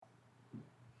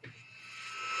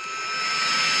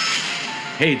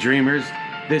Hey dreamers,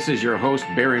 this is your host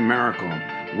Barry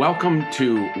Maracle. Welcome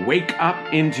to Wake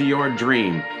Up Into Your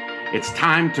Dream. It's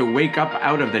time to wake up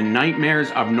out of the nightmares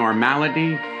of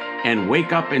normality and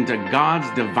wake up into God's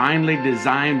divinely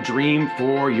designed dream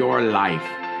for your life.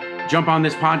 Jump on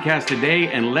this podcast today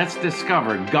and let's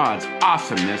discover God's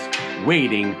awesomeness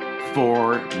waiting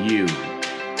for you.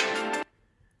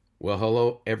 Well,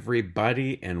 hello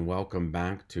everybody and welcome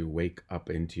back to Wake Up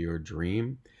Into Your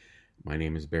Dream. My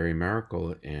name is Barry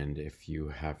Maracle, and if you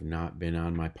have not been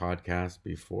on my podcast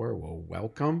before, well,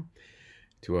 welcome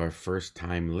to our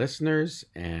first-time listeners,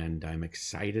 and I'm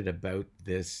excited about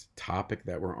this topic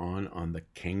that we're on the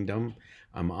kingdom.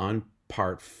 I'm on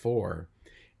part 4,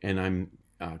 and I'm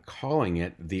calling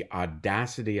it The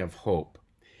Audacity of Hope.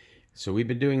 So we've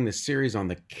been doing this series on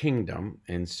the kingdom,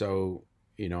 and so,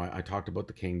 I talked about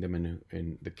the kingdom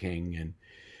and the king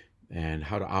and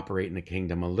how to operate in the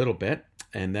kingdom a little bit.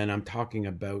 And then I'm talking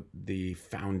about the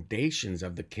foundations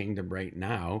of the kingdom right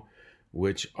now,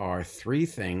 which are 3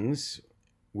 things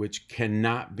which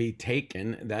cannot be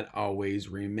taken that always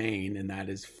remain, and that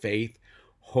is faith,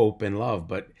 hope, and love.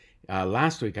 But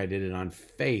last week I did it on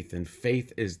faith, and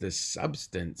faith is the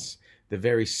substance, the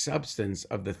very substance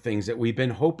of the things that we've been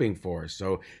hoping for.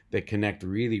 So they connect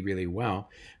really, really well.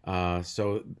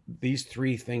 So these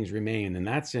 3 things remain, and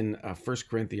that's in 1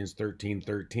 Corinthians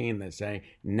 13:13 that say,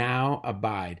 now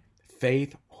abide,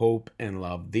 faith, hope, and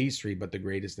love. These 3, but the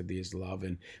greatest of these, love.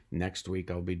 And next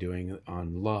week I'll be doing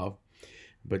on love.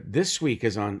 But this week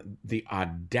is on the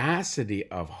audacity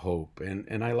of hope.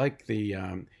 And I like the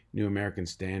New American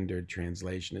Standard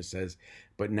translation. It says,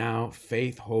 but now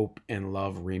faith, hope, and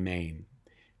love remain.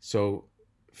 So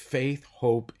faith,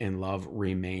 hope, and love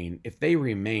remain. If they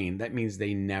remain, that means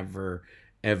they never,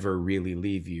 ever really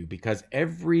leave you, because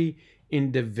every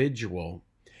individual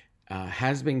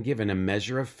has been given a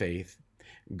measure of faith.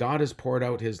 God has poured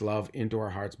out his love into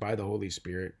our hearts by the Holy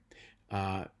Spirit.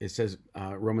 It says,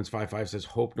 Romans 5:5 says,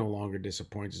 hope no longer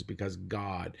disappoints us because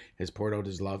God has poured out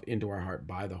his love into our heart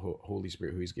by the Holy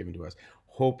Spirit who he's given to us.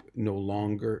 Hope no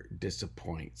longer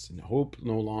disappoints, and hope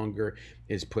no longer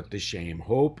is put to shame.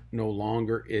 Hope no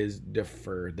longer is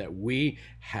deferred, that we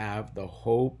have the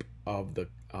hope of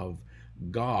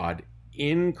God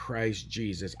in Christ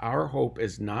Jesus. Our hope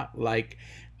is not like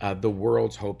the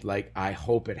world's hope, like I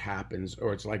hope it happens,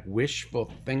 or it's like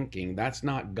wishful thinking. That's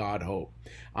not God hope.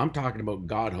 I'm talking about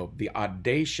God hope, the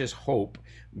audacious hope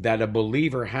that a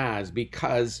believer has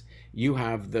because you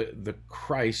have the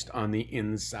Christ on the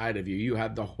inside of you. You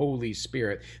have the Holy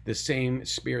Spirit, the same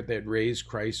Spirit that raised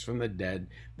Christ from the dead,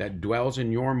 that dwells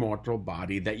in your mortal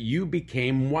body, that you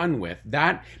became one with.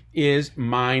 That is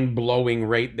mind-blowing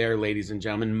right there, ladies and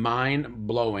gentlemen.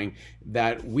 Mind-blowing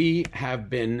that we have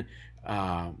been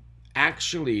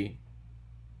actually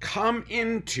come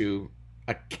into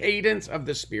a cadence of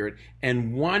the Spirit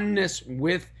and oneness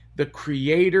with the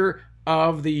Creator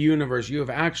of the universe. You have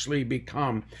actually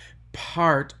become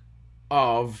part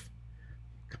of,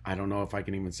 I don't know if I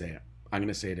can even say it. I'm going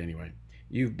to say it anyway.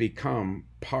 You've become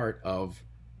part of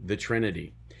the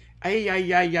Trinity. And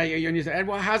you say,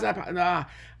 well, how's that?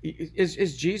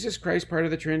 Is Jesus Christ part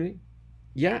of the Trinity?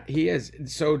 Yeah, he is.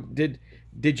 So did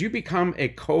you become a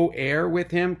co-heir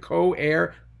with him?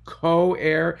 Co-heir.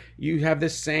 You have the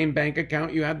same bank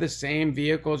account. You have the same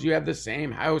vehicles. You have the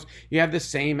same house. You have the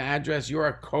same address. You're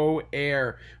a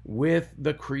co-heir with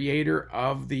the Creator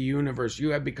of the universe. You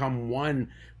have become one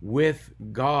with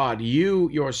God.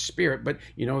 Your spirit. But,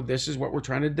 this is what we're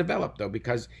trying to develop, though,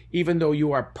 because even though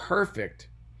you are perfect,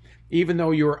 even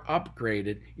though you're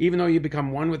upgraded, even though you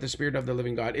become one with the Spirit of the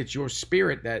living God, it's your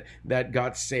spirit that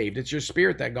got saved. It's your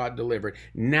spirit that got delivered.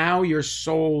 Now your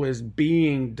soul is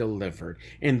being delivered.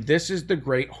 And this is the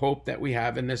great hope that we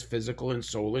have in this physical and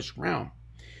soulish realm.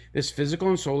 This physical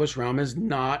and soulish realm is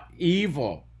not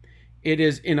evil. It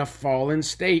is in a fallen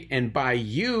state. And by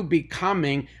you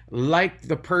becoming like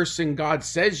the person God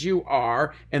says you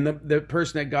are, and the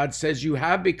person that God says you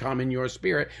have become in your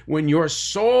spirit, when your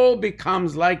soul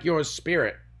becomes like your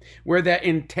spirit, where that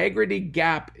integrity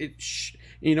gap,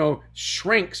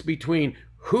 shrinks between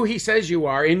who he says you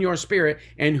are in your spirit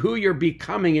and who you're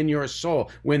becoming in your soul.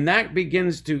 When that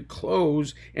begins to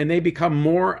close and they become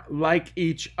more like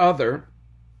each other,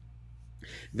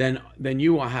 then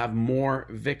you will have more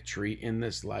victory in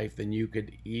this life than you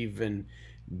could even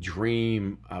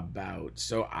dream about.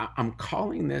 So I'm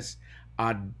calling this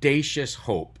audacious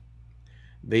hope,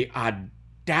 the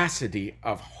audacity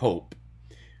of hope.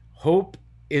 Hope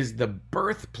is the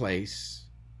birthplace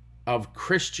of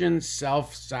Christian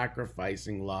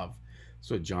self-sacrificing love.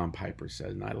 That's what John Piper said,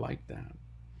 and I like that.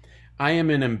 I am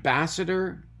an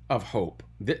ambassador of hope.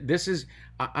 This is,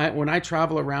 when I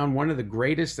travel around, one of the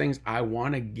greatest things I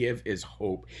want to give is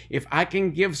hope. If I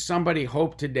can give somebody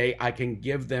hope today, I can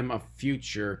give them a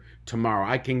future tomorrow.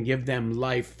 I can give them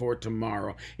life for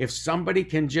tomorrow. If somebody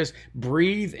can just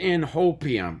breathe in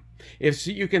hopium, if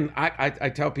you can, I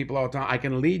tell people all the time, I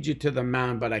can lead you to the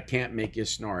mound, but I can't make you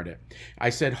snort it. I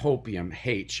said hopium,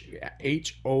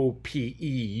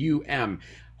 Hopeum.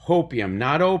 Hopium,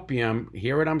 not opium.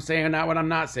 Hear what I'm saying, not what I'm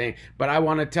not saying. But I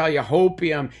want to tell you,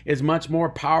 hopium is much more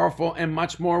powerful and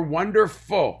much more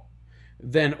wonderful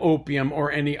than opium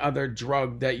or any other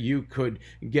drug that you could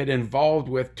get involved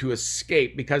with to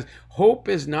escape. Because hope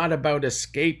is not about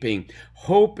escaping.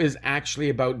 Hope is actually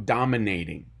about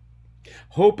dominating.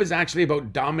 Hope is actually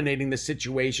about dominating the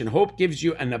situation. Hope gives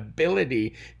you an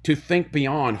ability to think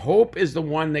beyond. Hope is the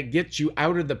one that gets you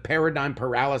out of the paradigm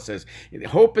paralysis.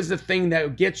 Hope is the thing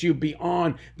that gets you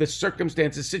beyond the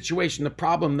circumstance, the situation, the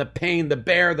problem, the pain, the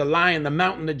bear, the lion, the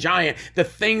mountain, the giant, the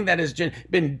thing that has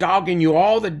been dogging you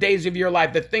all the days of your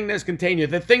life, the thing that's contained you,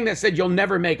 the thing that said you'll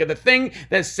never make it, the thing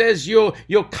that says you'll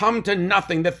come to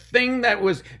nothing, the thing that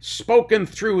was spoken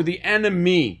through the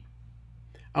enemy.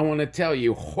 I want to tell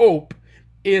you, hope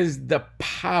is the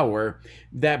power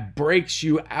that breaks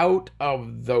you out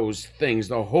of those things.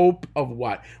 The hope of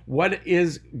what? What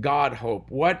is God hope?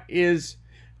 What is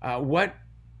God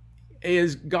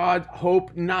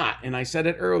hope not? And I said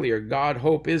it earlier, God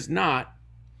hope is not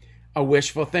a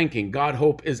wishful thinking. God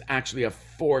hope is actually a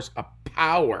force, a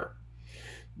power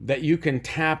that you can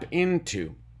tap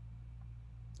into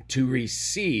to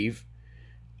receive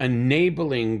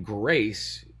enabling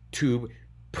grace to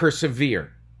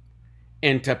persevere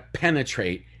and to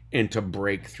penetrate and to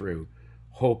break through.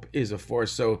 Hope is a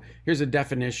force. So here's a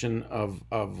definition of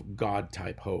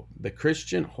God-type hope. The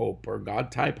Christian hope or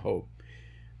God-type hope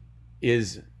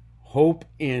is hope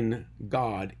in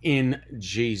God, in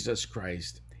Jesus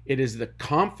Christ. It is the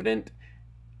confident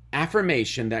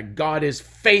affirmation that God is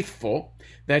faithful,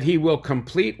 that he will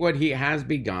complete what he has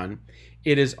begun.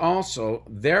 It is also,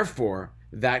 therefore,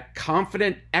 that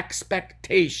confident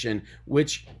expectation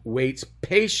which waits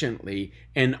patiently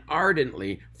and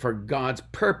ardently for God's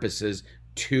purposes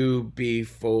to be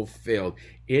fulfilled.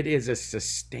 It is a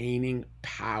sustaining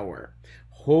power.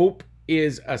 Hope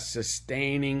is a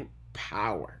sustaining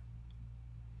power.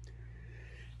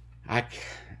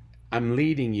 I'm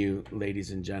leading you,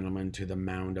 ladies and gentlemen, to the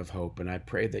mound of hope, and I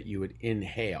pray that you would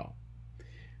inhale.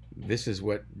 This is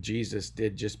what Jesus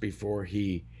did just before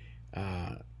he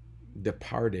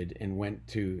departed and went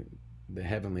to the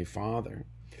Heavenly Father,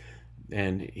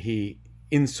 and he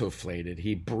insufflated,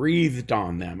 he breathed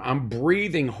on them. I'm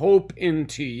breathing hope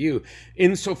into you.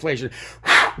 Insufflation,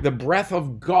 the breath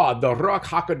of God, the Ruach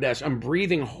HaKodesh. I'm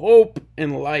breathing hope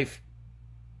and life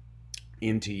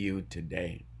into you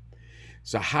today.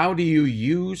 So how do you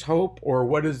use hope, or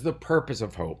what is the purpose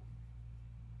of hope?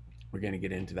 We're going to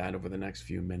get into that over the next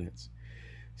few minutes.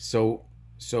 So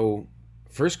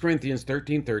 1 Corinthians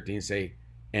 13:13 say,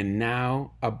 and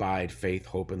now abide faith,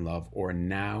 hope, and love, or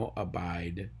now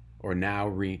abide, or now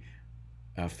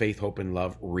faith, hope, and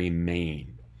love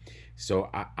remain. So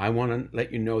I want to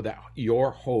let you know that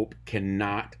your hope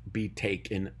cannot be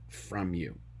taken from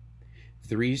you.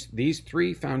 These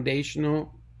three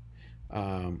foundational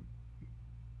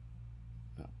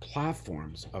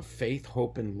platforms of faith,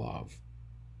 hope, and love,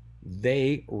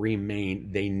 they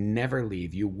remain. They never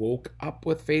leave. You woke up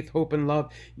with faith, hope, and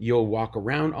love. You'll walk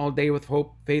around all day with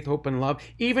hope, faith, hope, and love,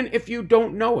 even if you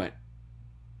don't know it.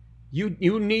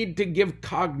 You need to give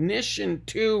cognition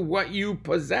to what you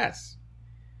possess.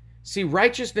 See,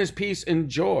 righteousness, peace, and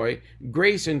joy,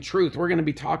 grace and truth, we're going to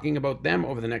be talking about them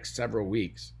over the next several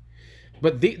weeks.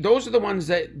 But those are the ones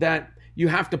that you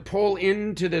have to pull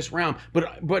into this realm.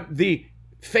 But the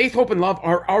faith, hope, and love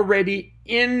are already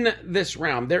in this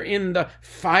realm. They're in the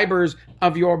fibers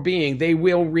of your being. They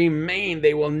will remain.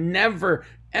 They will never,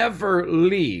 ever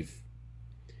leave.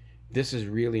 This is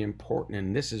really important,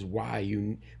 and this is why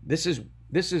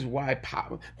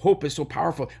hope is so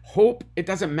powerful. Hope, it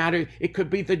doesn't matter. It could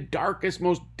be the darkest,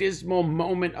 most dismal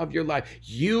moment of your life.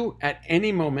 You, at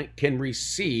any moment, can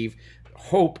receive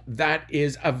hope that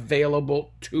is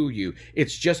available to you.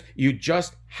 You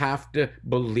just have to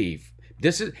believe.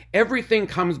 Everything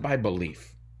comes by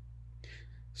belief.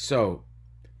 So,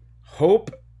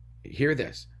 hope, hear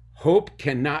this, hope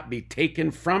cannot be taken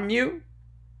from you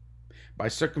by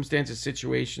circumstances,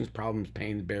 situations, problems,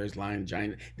 pains, bears, lions,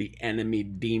 giants, the enemy,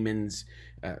 demons,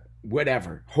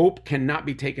 whatever. Hope cannot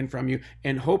be taken from you,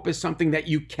 and hope is something that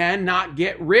you cannot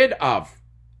get rid of.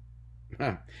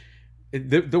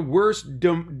 the worst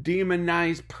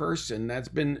demonized person that's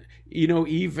been,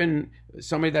 even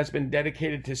somebody that's been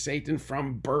dedicated to Satan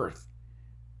from birth.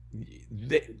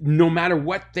 No matter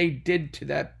what they did to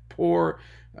that poor,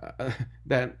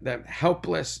 that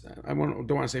helpless, don't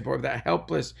want to say poor, that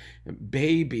helpless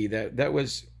baby that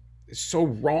was so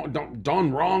wrong,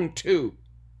 done wrong too.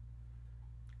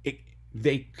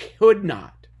 They could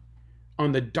not,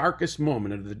 on the darkest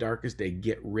moment of the darkest day,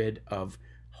 get rid of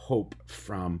hope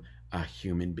from a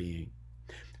human being.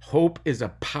 Hope is a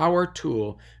power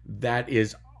tool that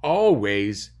is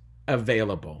always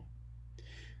available.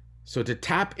 So to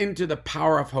tap into the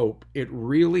power of hope, it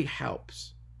really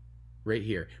helps right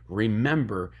here.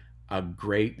 Remember a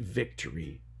great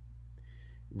victory.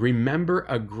 Remember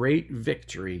a great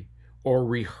victory, or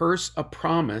rehearse a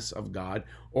promise of God,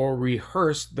 or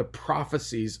rehearse the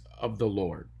prophecies of the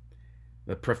Lord,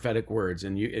 the prophetic words.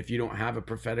 And if you don't have a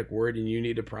prophetic word and you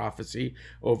need a prophecy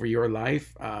over your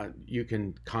life, you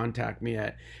can contact me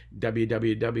at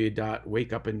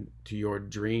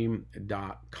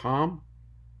www.wakeupintoyourdream.com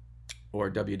or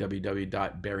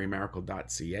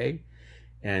www.barrymaracle.ca,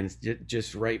 and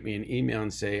just write me an email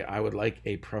and say, I would like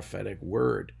a prophetic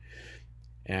word.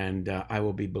 And I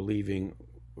will be believing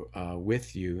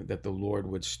with you that the Lord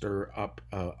would stir up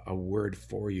a word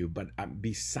for you. But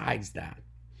besides that,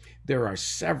 there are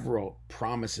several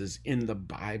promises in the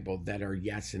Bible that are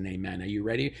yes and amen. Are you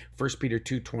ready? 1 Peter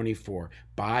 2:24,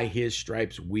 by his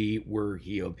stripes we were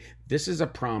healed. This is a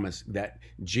promise that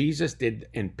Jesus did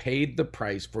and paid the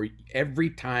price for.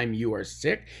 Every time you are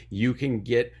sick, you can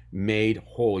get made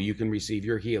whole. You can receive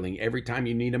your healing. Every time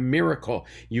you need a miracle,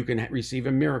 you can receive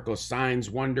a miracle. Signs,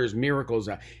 wonders, miracles,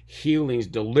 healings,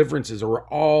 deliverances are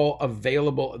all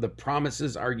available. The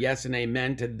promises are yes and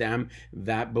amen to them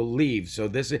that believe. So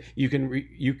this is, you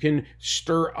can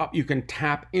stir up, you can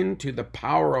tap into the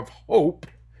power of hope,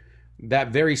 that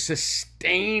very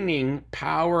sustaining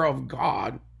power of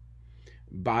God,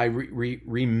 by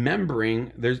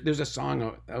remembering. There's a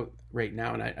song out right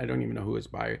now, and I don't even know who it's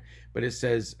by, but it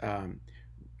says,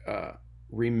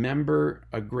 remember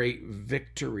a great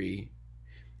victory.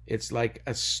 It's like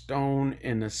a stone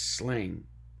in a sling.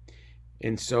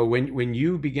 And so when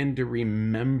you begin to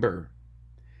remember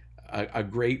a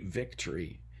great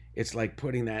victory, it's like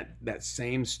putting that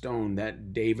same stone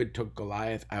that David took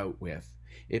Goliath out with.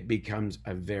 It becomes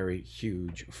a very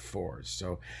huge force.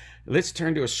 So let's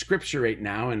turn to a scripture right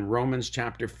now in Romans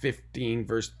chapter 15,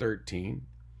 verse 13.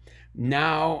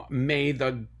 Now may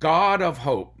the God of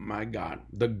hope, my God,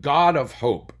 the God of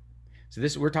hope. So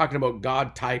this, we're talking about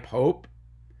God type hope,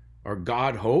 or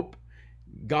God hope.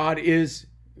 God is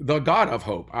the God of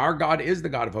hope. Our God is the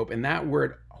God of hope. And that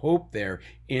word hope there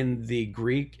in the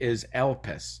Greek is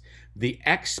elpis, the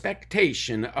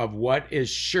expectation of what is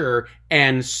sure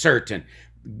and certain.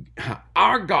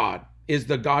 Our God is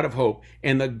the God of hope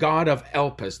and the God of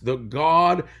elpis, the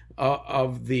God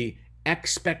of the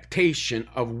expectation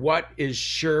of what is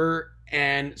sure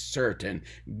and certain.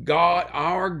 God,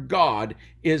 our God,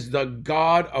 is the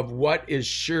God of what is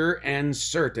sure and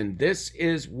certain. This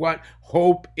is what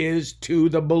hope is to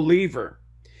the believer.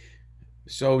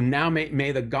 So now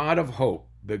may the God of hope,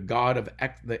 the God of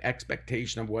the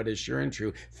expectation of what is sure and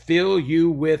true, fill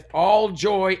you with all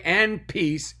joy and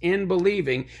peace in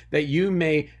believing, that you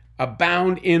may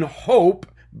abound in hope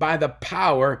by the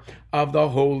power of the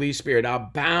Holy Spirit.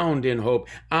 Abound in hope.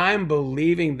 I'm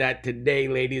believing that today,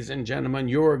 ladies and gentlemen,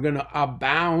 you're going to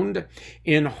abound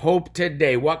in hope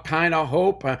today. What kind of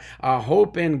hope? A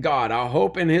hope in God, a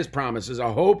hope in his promises,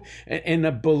 a hope in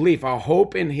a belief, a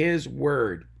hope in his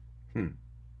word.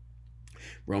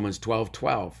 Romans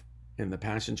 12:12 in the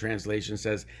Passion Translation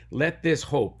says, let this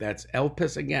hope, that's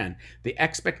elpis again, the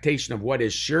expectation of what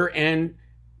is sure and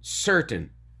certain,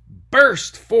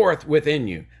 burst forth within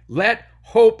you. Let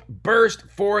hope burst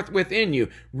forth within you,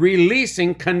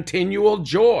 releasing continual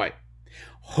joy.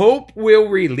 Hope will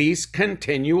release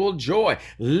continual joy.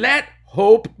 Let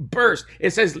hope burst.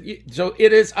 It says, so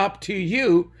it is up to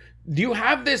you. You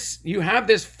have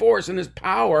this force and this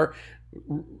power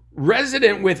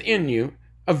resident within you,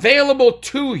 available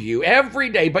to you every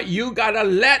day, but you got to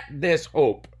let this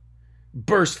hope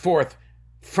burst forth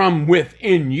from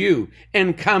within you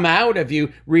and come out of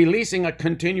you, releasing a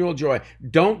continual joy.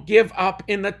 Don't give up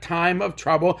in the time of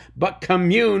trouble, but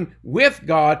commune with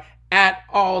God at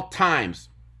all times.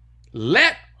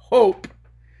 Let hope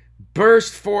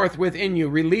burst forth within you,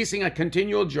 releasing a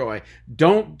continual joy.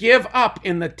 Don't give up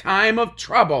in the time of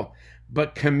trouble,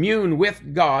 but commune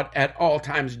with God at all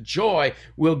times. Joy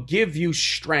will give you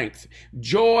strength.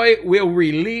 Hope will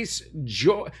release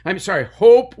joy.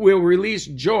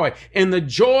 And the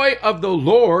joy of the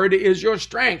Lord is your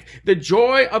strength. The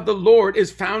joy of the Lord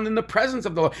is found in the presence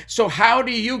of the Lord. So how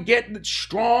do you get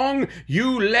strong?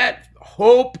 You let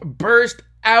hope burst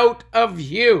out of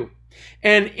you.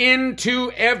 And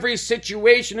into every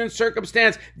situation and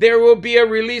circumstance, there will be a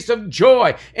release of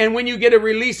joy. And when you get a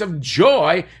release of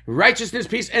joy, righteousness,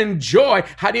 peace, and joy,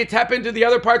 how do you tap into the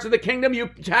other parts of the kingdom? You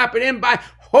tap it in by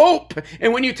hope.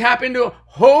 And when you tap into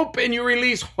hope and you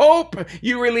release hope,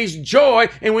 you release joy.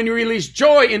 And when you release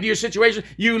joy into your situation,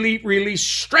 you release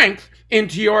strength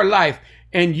into your life.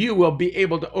 And you will be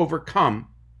able to overcome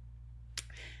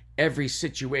every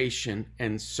situation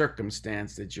and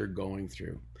circumstance that you're going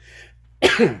through.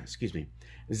 Excuse me.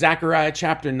 Zechariah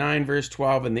chapter 9, verse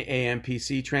 12 in the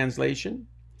AMPC translation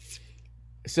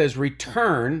says,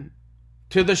 return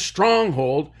to the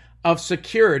stronghold of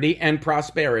security and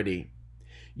prosperity,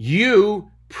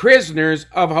 you prisoners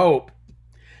of hope.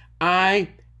 I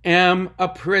am a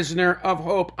prisoner of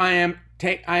hope. I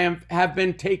have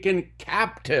been taken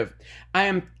captive. I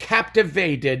am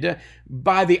captivated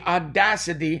by the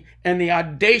audacity and the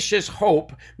audacious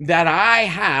hope that I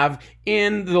have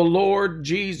in the Lord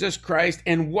Jesus Christ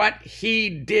and what he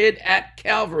did at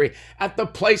Calvary, at the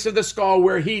place of the skull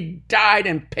where he died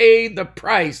and paid the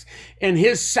price, and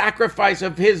his sacrifice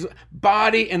of his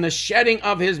body and the shedding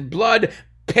of his blood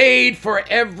paid for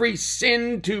every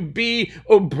sin to be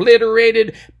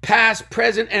obliterated, past,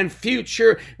 present, and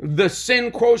future. The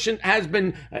sin quotient has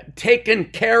been taken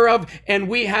care of, and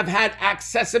we have had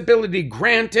accessibility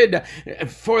granted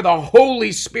for the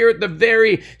Holy Spirit, the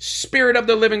very Spirit of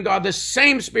the living God, the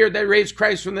same Spirit that raised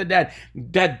Christ from the dead,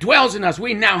 that dwells in us.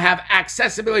 We now have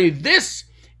accessibility. This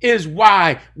is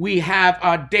why we have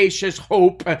audacious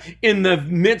hope in the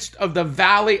midst of the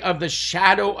valley of the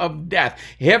shadow of death.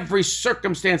 Every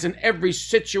circumstance and every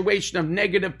situation of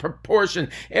negative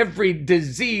proportion, every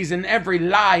disease and every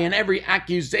lie and every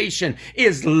accusation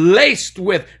is laced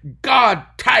with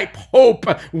God-type hope,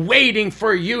 waiting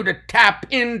for you to tap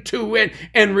into it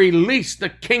and release the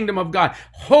kingdom of God.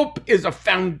 Hope is a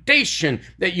foundation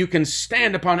that you can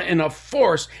stand upon and a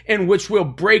force in which will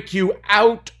break you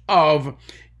out of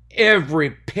every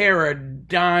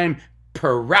paradigm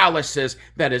paralysis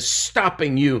that is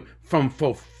stopping you from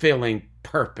fulfilling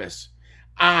purpose.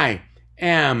 I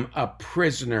am a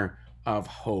prisoner of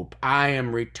hope. I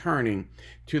am returning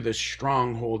to the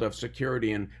stronghold of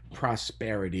security and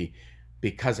prosperity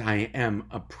because I am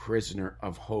a prisoner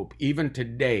of hope. Even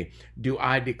today, do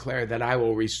I declare that I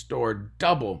will restore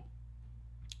double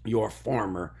your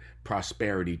former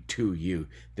prosperity to you.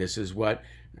 This is what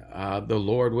the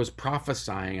Lord was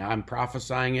prophesying. I'm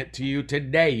prophesying it to you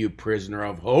today, you prisoner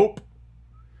of hope.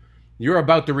 You're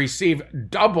about to receive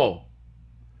double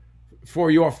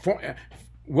for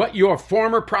what your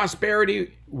former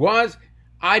prosperity was.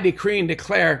 I decree and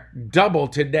declare double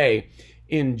today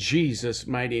in Jesus'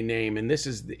 mighty name. And this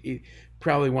is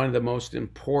probably one of the most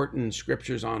important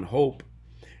scriptures on hope.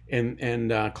 In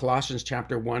Colossians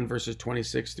chapter 1, verses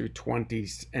 26 through 20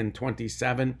 and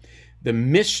 27, the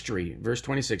mystery, verse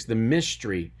 26, the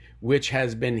mystery which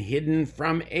has been hidden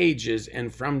from ages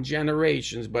and from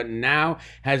generations, but now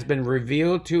has been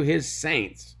revealed to his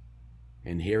saints.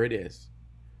 And here it is.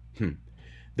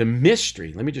 The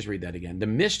mystery, let me just read that again. The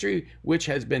mystery which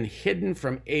has been hidden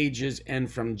from ages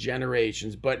and from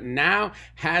generations, but now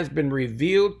has been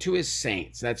revealed to his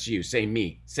saints. That's you. Say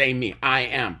me. Say me. I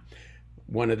am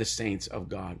one of the saints of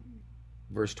God.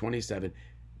 Verse 27.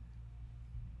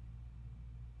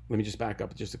 Let me just back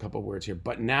up just a couple of words here.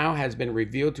 But now has been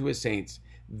revealed to his saints,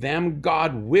 them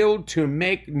God willed to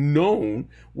make known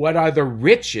what are the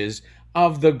riches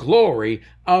of the glory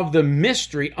of the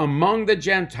mystery among the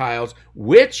Gentiles,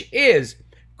 which is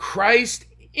Christ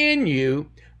in you,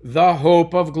 the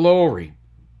hope of glory.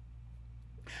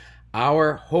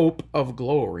 Our hope of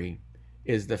glory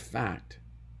is the fact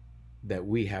that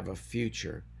we have a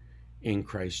future in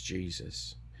Christ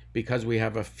Jesus. Because we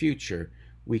have a future,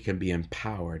 we can be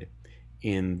empowered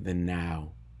in the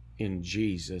now, in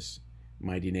Jesus'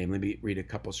 mighty name. Let me read a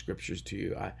couple scriptures to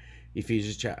you. A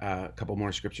couple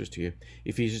more scriptures to you.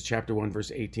 Ephesians chapter 1,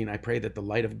 verse 18. I pray that the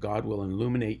light of God will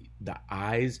illuminate the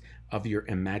eyes of your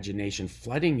imagination,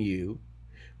 flooding you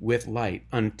with light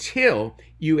until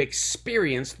you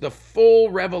experience the full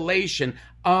revelation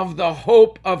of the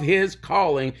hope of his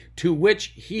calling to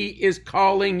which he is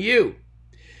calling you.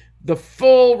 The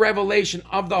full revelation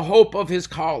of the hope of his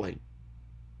calling.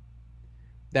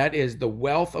 That is the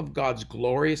wealth of God's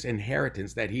glorious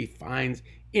inheritance that he finds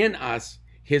in us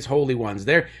his holy ones.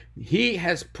 There, he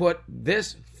has put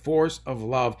this force of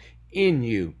love in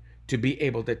you to be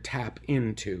able to tap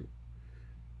into.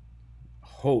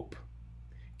 Hope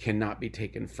cannot be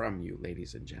taken from you,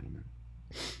 ladies and gentlemen.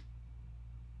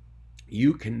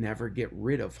 You can never get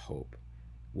rid of hope.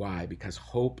 Why? Because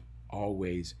hope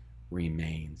always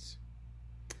remains.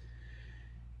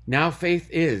 Now faith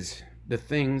is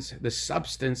the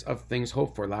substance of things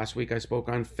hoped for. Last week I spoke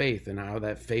on faith and how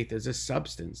that faith is a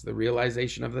substance, the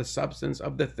realization of the substance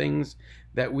of the things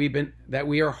that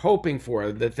we are hoping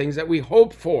for, the things that we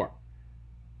hope for.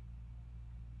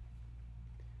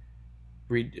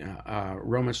 Read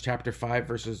Romans chapter 5,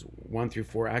 verses 1 through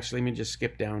 4. Actually, let me just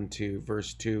skip down to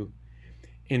verse 2.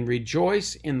 And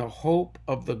rejoice in the hope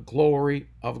of the glory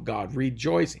of God.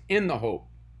 Rejoice in the hope.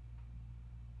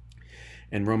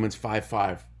 And Romans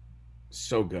 5:5,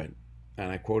 so good. And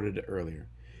I quoted it earlier.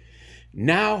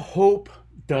 Now hope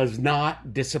does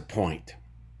not disappoint.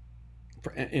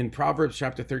 In Proverbs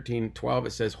chapter 13:12,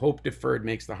 it says, hope deferred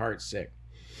makes the heart sick,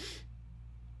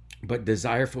 but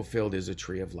desire fulfilled is a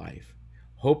tree of life.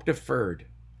 Hope deferred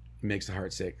makes the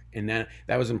heart sick. And that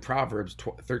was in Proverbs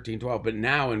 13:12. But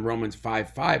now in Romans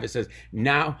 5:5, it says,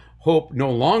 now hope no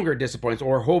longer disappoints,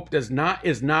 or hope is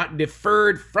not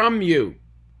deferred from you.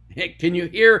 Can you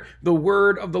hear the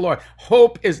word of the Lord?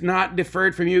 Hope is not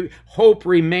deferred from you. Hope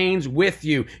remains with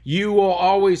you. You will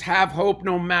always have hope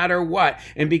no matter what.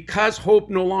 And because hope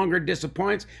no longer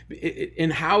disappoints,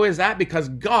 and how is that? Because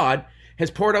God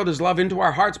has poured out his love into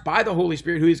our hearts by the Holy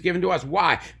Spirit who he's given to us.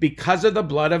 Why? Because of the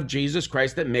blood of Jesus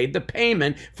Christ that made the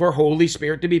payment for Holy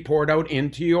Spirit to be poured out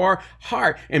into your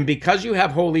heart. And because you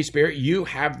have Holy Spirit, you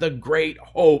have the great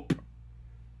hope.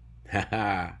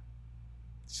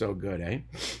 So good, eh?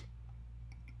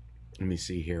 Let me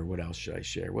see here. What else should I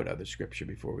share? What other scripture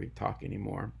before we talk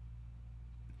anymore?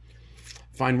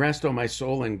 Find rest, O my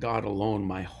soul, in God alone.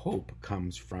 My hope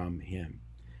comes from him.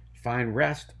 Find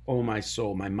rest, O my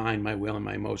soul, my mind, my will, and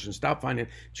my emotions. Stop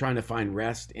trying to find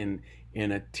rest in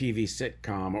a TV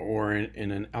sitcom or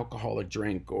in an alcoholic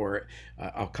drink or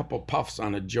a couple puffs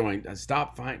on a joint.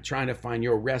 Stop trying to find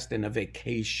your rest in a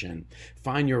vacation.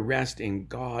 Find your rest in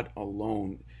God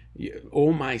alone.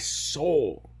 O my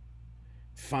soul,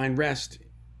 find rest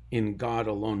in God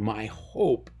alone. My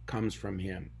hope comes from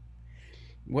him.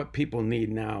 What people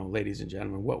need now, ladies and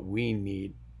gentlemen, what we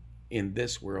need in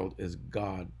this world is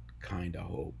God kind of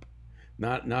hope.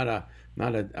 Not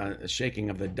a shaking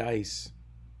of the dice,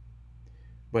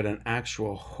 but an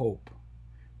actual hope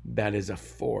that is a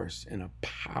force and a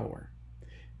power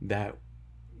that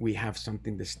we have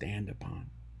something to stand upon.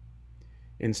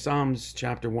 In Psalms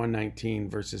chapter 119,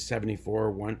 verses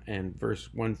 74 and verse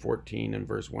 114 and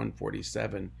verse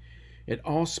 147, it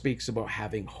all speaks about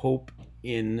having hope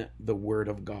in the word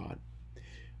of God.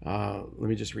 Let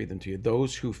me just read them to you.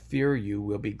 Those who fear you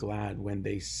will be glad when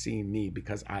they see me,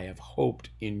 because I have hoped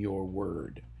in your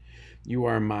word. You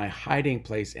are my hiding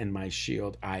place and my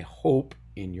shield. I hope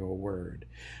in your word.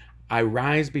 I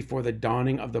rise before the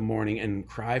dawning of the morning and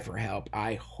cry for help.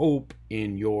 I hope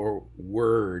in your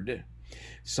word.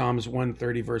 Psalms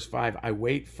 130, verse 5, I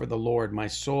wait for the Lord. My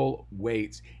soul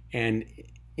waits, and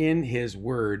in his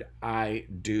word I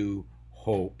do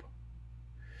hope.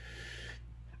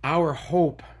 Our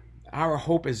hope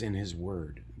is in his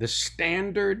word. The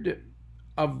standard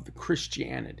of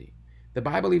Christianity. The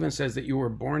Bible even says that you were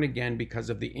born again because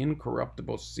of the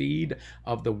incorruptible seed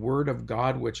of the word of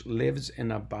God, which lives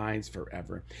and abides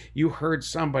forever. You heard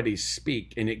somebody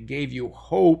speak and it gave you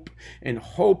hope, and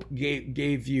hope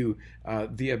gave you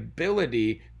the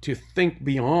ability to think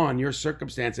beyond your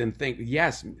circumstance and think,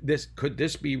 yes, could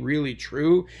this be really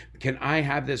true? Can I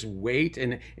have this weight?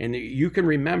 And you can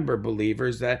remember,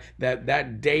 believers,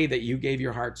 that day that you gave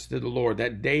your hearts to the Lord,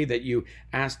 that day that you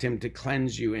asked him to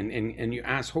cleanse you and you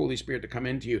asked Holy Spirit to come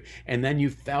into you, and then you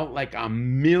felt like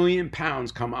 1,000,000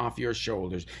 pounds come off your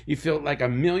shoulders. You felt like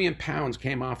 1,000,000 pounds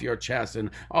came off your chest, and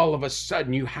all of a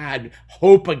sudden you had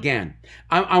hope again.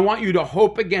 I want you to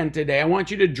hope again today. I want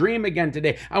you to dream again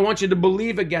today. I want you to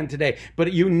believe again today.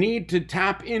 But you need to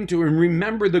tap into and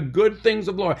remember the good things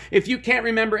of the Lord. If you can't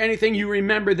remember anything, you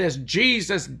remember this: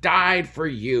 Jesus died for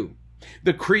you.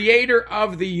 The creator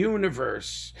of the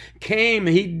universe came,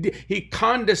 he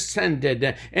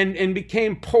condescended and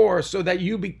became poor so that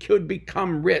you could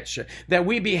become rich, that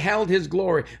we beheld his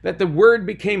glory, that the word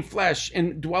became flesh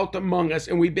and dwelt among us,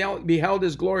 and we beheld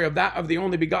his glory of the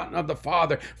only begotten of the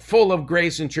Father, full of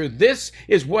grace and truth. This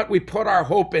is what we put our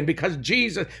hope in, because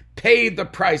Jesus paid the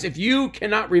price. If you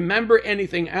cannot remember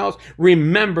anything else,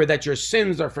 remember that your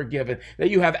sins are forgiven,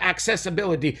 that you have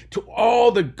accessibility to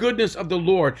all the goodness of the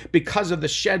Lord because because of the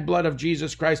shed blood of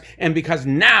Jesus Christ, and because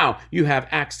now you have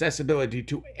accessibility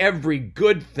to every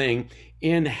good thing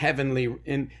in the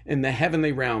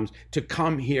heavenly realms to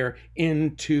come here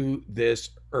into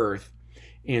this earth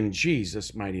in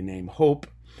Jesus' mighty name. Hope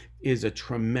is a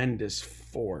tremendous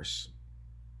force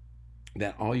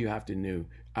that all you have to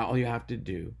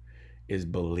do is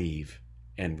believe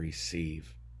and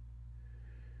receive.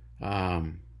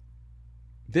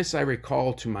 This I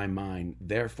recall to my mind,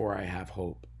 therefore I have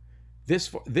hope.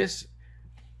 This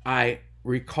I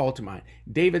recall to mind.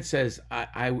 David says,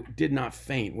 I did not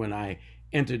faint when I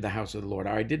entered the house of the Lord. Or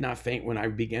I did not faint when I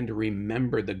began to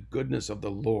remember the goodness of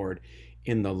the Lord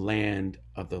in the land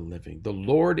of the living. The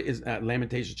Lord is,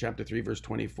 Lamentations chapter 3, verse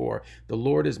 24, the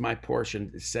Lord is my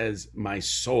portion, says my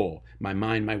soul, my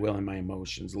mind, my will, and my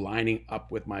emotions, lining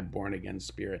up with my born again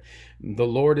spirit. The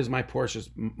Lord is my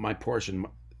portion,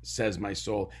 says my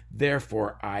soul.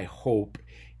 Therefore, I hope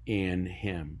in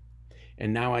him.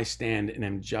 And now I stand and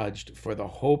am judged for the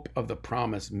hope of the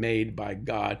promise made by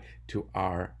God to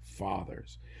our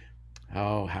fathers.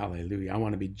 Oh, hallelujah. I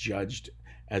want to be judged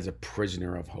as a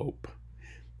prisoner of hope.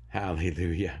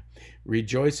 Hallelujah.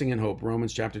 Rejoicing in hope.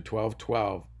 Romans chapter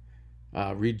 12:12.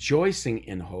 Rejoicing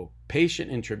in hope, patient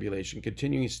in tribulation,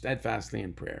 continuing steadfastly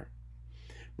in prayer.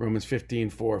 Romans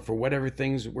 15:4. For whatever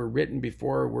things were written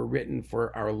before were written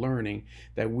for our learning,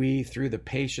 that we through the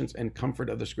patience and comfort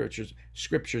of the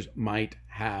scriptures might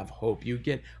have hope. You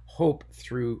get hope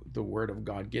through the word of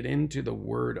God. Get into the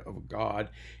word of God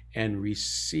and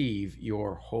receive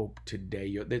your hope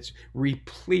today. That's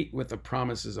replete with the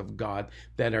promises of God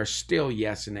that are still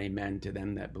yes and amen to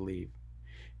them that believe.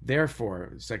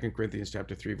 Therefore, 2 Corinthians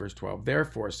chapter 3, verse 12,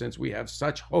 therefore, since we have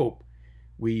such hope,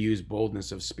 we use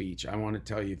boldness of speech. I want to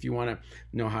tell you, if you want to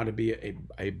know how to be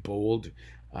a bold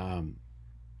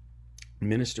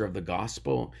minister of the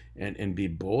gospel and be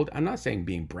bold, I'm not saying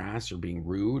being brass or being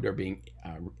rude or being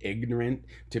ignorant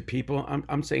to people.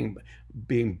 I'm saying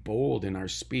being bold in our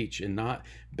speech and not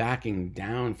backing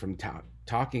down from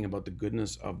talking about the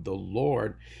goodness of the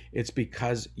Lord. It's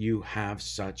because you have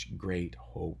such great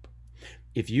hope.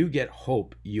 If you get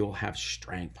hope, you'll have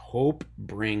strength. Hope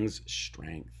brings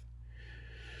strength.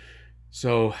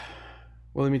 So,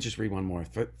 well, let me just read one more.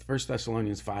 1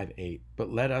 Thessalonians 5:8. But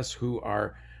let us who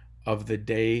are of the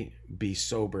day be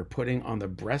sober, putting on the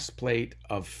breastplate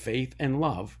of faith and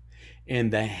love,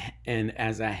 and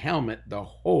as a helmet, the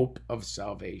hope of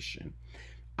salvation.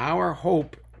 Our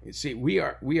hope, see, we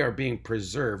are being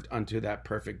preserved unto that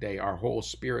perfect day, our whole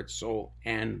spirit, soul,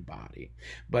 and body.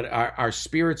 But our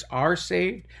spirits are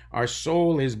saved, our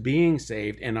soul is being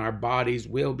saved, and our bodies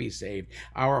will be saved.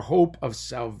 Our hope of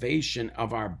salvation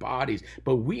of our bodies.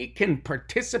 But we can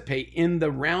participate in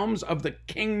the realms of the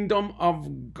kingdom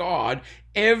of God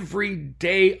every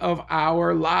day of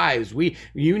our lives.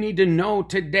 You need to know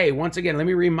today, once again, let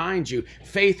me remind you,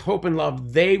 faith, hope, and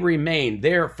love, they remain.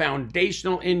 They're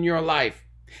foundational in your life.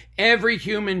 Every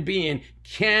human being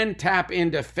can tap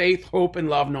into faith, hope, and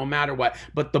love no matter what.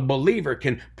 But the believer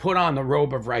can put on the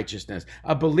robe of righteousness.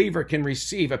 A believer can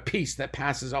receive a peace that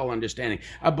passes all understanding.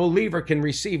 A believer can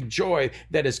receive joy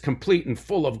that is complete and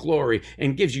full of glory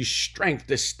and gives you strength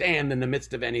to stand in the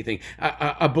midst of anything.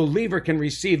 A believer can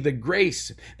receive the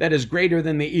grace that is greater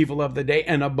than the evil of the day.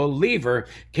 And a believer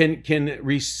can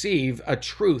receive a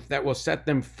truth that will set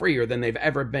them freer than they've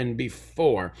ever been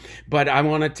before. But I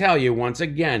want to tell you once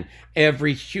again,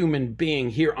 every human being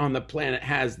here on the planet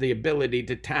has the ability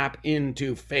to tap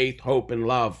into faith, hope, and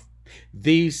love.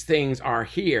 These things are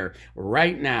here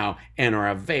right now and are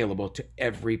available to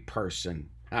every person.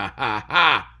 Ha ha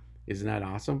ha! Isn't that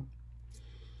awesome?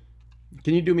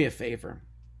 Can you do me a favor?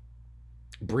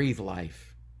 Breathe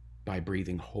life by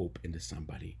breathing hope into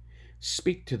somebody.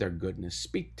 Speak to their goodness.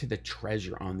 Speak to the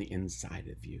treasure on the inside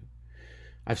of you.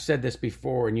 I've said this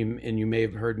before, and you may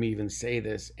have heard me even say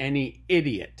this. Any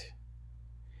idiot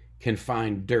can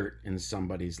find dirt in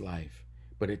somebody's life,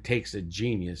 but it takes a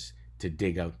genius to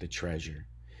dig out the treasure.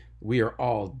 We are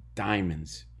all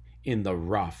diamonds in the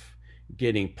rough,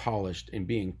 getting polished and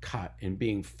being cut and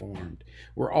being formed.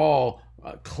 We're all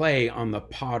clay on the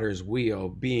potter's wheel,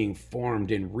 being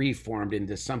formed and reformed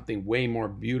into something way more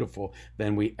beautiful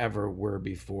than we ever were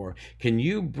before. Can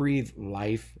you breathe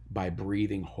life by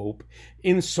breathing hope?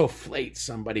 Insufflate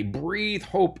somebody. Breathe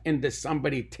hope into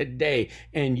somebody today,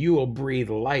 and you will breathe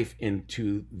life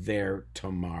into their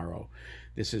tomorrow.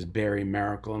 This is Barry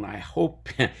Maracle, and I hope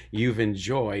you've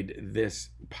enjoyed this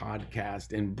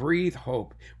podcast. And breathe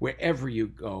hope wherever you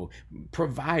go.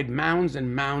 Provide mounds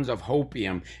and mounds of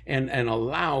hopium and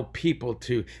allow people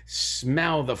to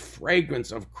smell the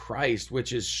fragrance of Christ,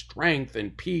 which is strength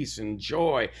and peace and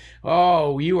joy.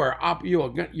 Oh, you're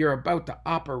about to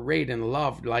operate in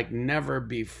love like never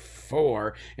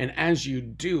before. And as you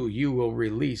do, you will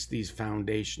release these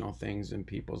foundational things in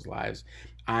people's lives.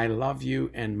 I love you,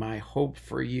 and my hope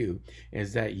for you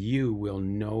is that you will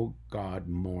know God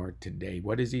more today.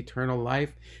 What is eternal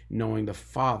life? Knowing the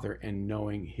Father and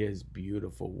knowing his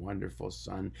beautiful, wonderful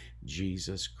Son,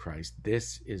 Jesus Christ.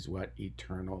 This is what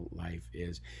eternal life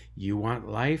is. You want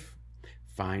life?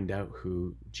 Find out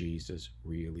who Jesus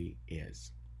really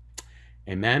is.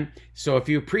 Amen. So if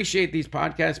you appreciate these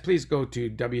podcasts, please go to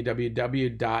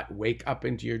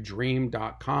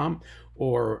www.wakeupintoyourdream.com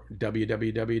or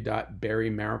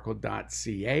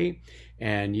www.barrymaracle.ca,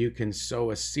 and you can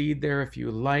sow a seed there if you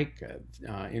like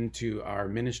into our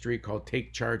ministry called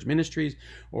Take Charge Ministries,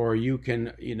 or you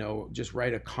can just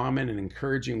write a comment, an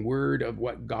encouraging word of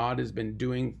what God has been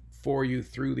doing for you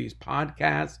through these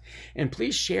podcasts, and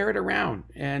please share it around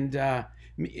and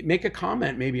make a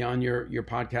comment maybe on your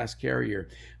podcast carrier.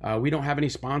 We don't have any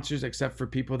sponsors except for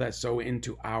people that sow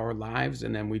into our lives,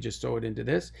 and then we just sow it into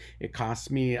this. It costs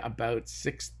me about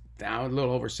a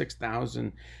little over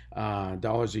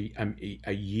 $6,000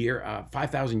 a year,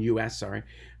 5,000 US, sorry,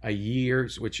 a year,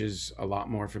 which is a lot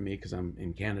more for me because I'm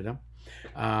in Canada.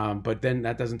 But then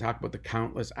that doesn't talk about the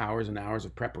countless hours and hours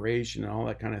of preparation and all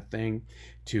that kind of thing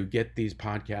to get these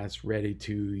podcasts ready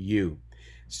to you.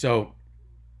 So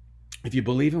if you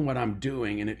believe in what I'm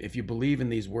doing, and if you believe in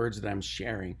these words that I'm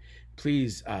sharing,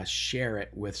 please share it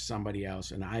with somebody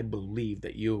else. And I believe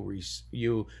that you'll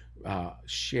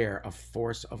share a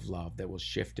force of love that will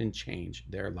shift and change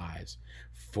their lives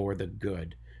for the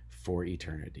good, for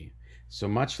eternity. So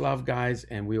much love, guys,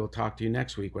 and we will talk to you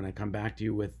next week when I come back to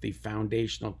you with the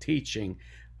foundational teaching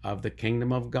of the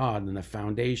kingdom of God and the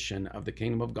foundation of the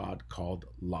kingdom of God called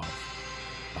love.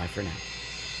 Bye for now.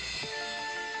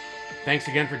 Thanks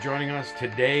again for joining us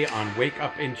today on Wake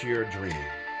Up Into Your Dream.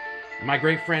 My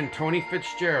great friend Tony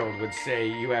Fitzgerald would say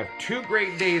you have two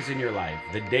great days in your life,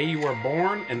 the day you were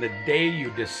born and the day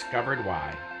you discovered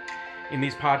why. In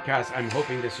these podcasts, I'm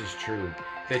hoping this is true,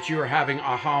 that you are having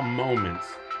aha moments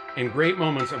and great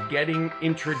moments of getting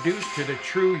introduced to the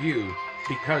true you,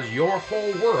 because your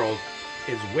whole world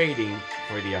is waiting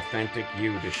for the authentic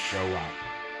you to show up.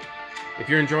 If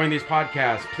you're enjoying these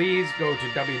podcasts, please go to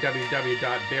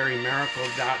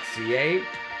www.barrymaracle.ca.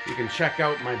 You can check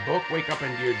out my book, Wake Up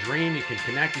Into Your Dream. You can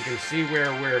connect. You can see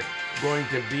where we're going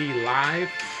to be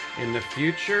live in the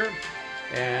future.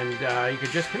 And you can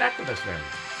just connect with us there.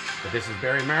 But this is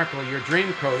Barry Maracle, your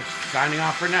dream coach, signing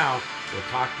off for now. We'll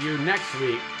talk to you next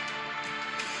week.